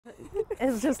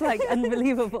is just like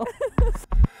unbelievable.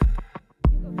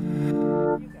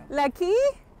 Lucky?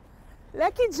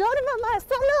 Lucky John Mama,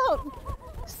 salam!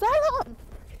 Salam!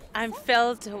 I'm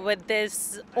filled with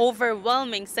this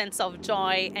overwhelming sense of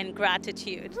joy and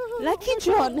gratitude. Lucky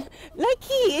John,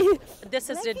 Lucky! This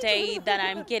is the day that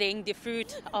I'm getting the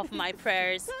fruit of my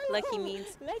prayers. Lucky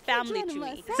means family to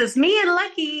me. This is me and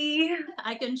Lucky.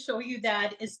 I can show you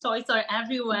that his toys are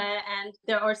everywhere and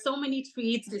there are so many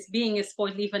treats. His being is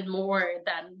spoiled even more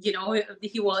than,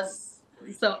 he was.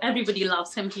 So everybody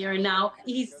loves him here now.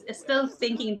 He's still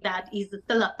thinking that he's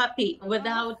still a puppy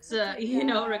without,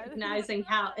 recognizing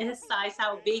his size,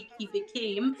 how big he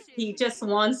became. He just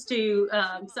wants to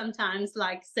sometimes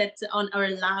sit on our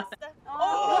lap. This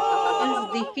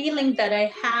is the feeling that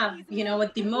I have,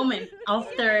 at the moment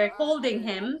after holding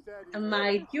him,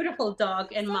 my beautiful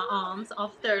dog in my arms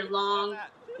after long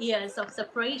years of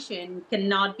separation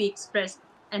cannot be expressed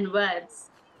in words.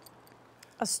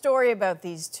 A story about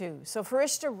these two. So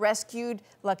Freshta rescued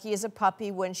Lucky as a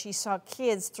puppy when she saw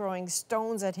kids throwing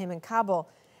stones at him in Kabul.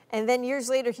 And then years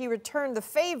later, he returned the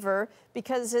favor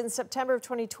because in September of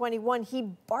 2021, he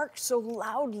barked so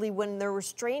loudly when there were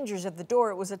strangers at the door.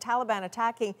 It was a Taliban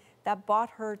attacking that bought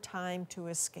her time to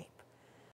escape.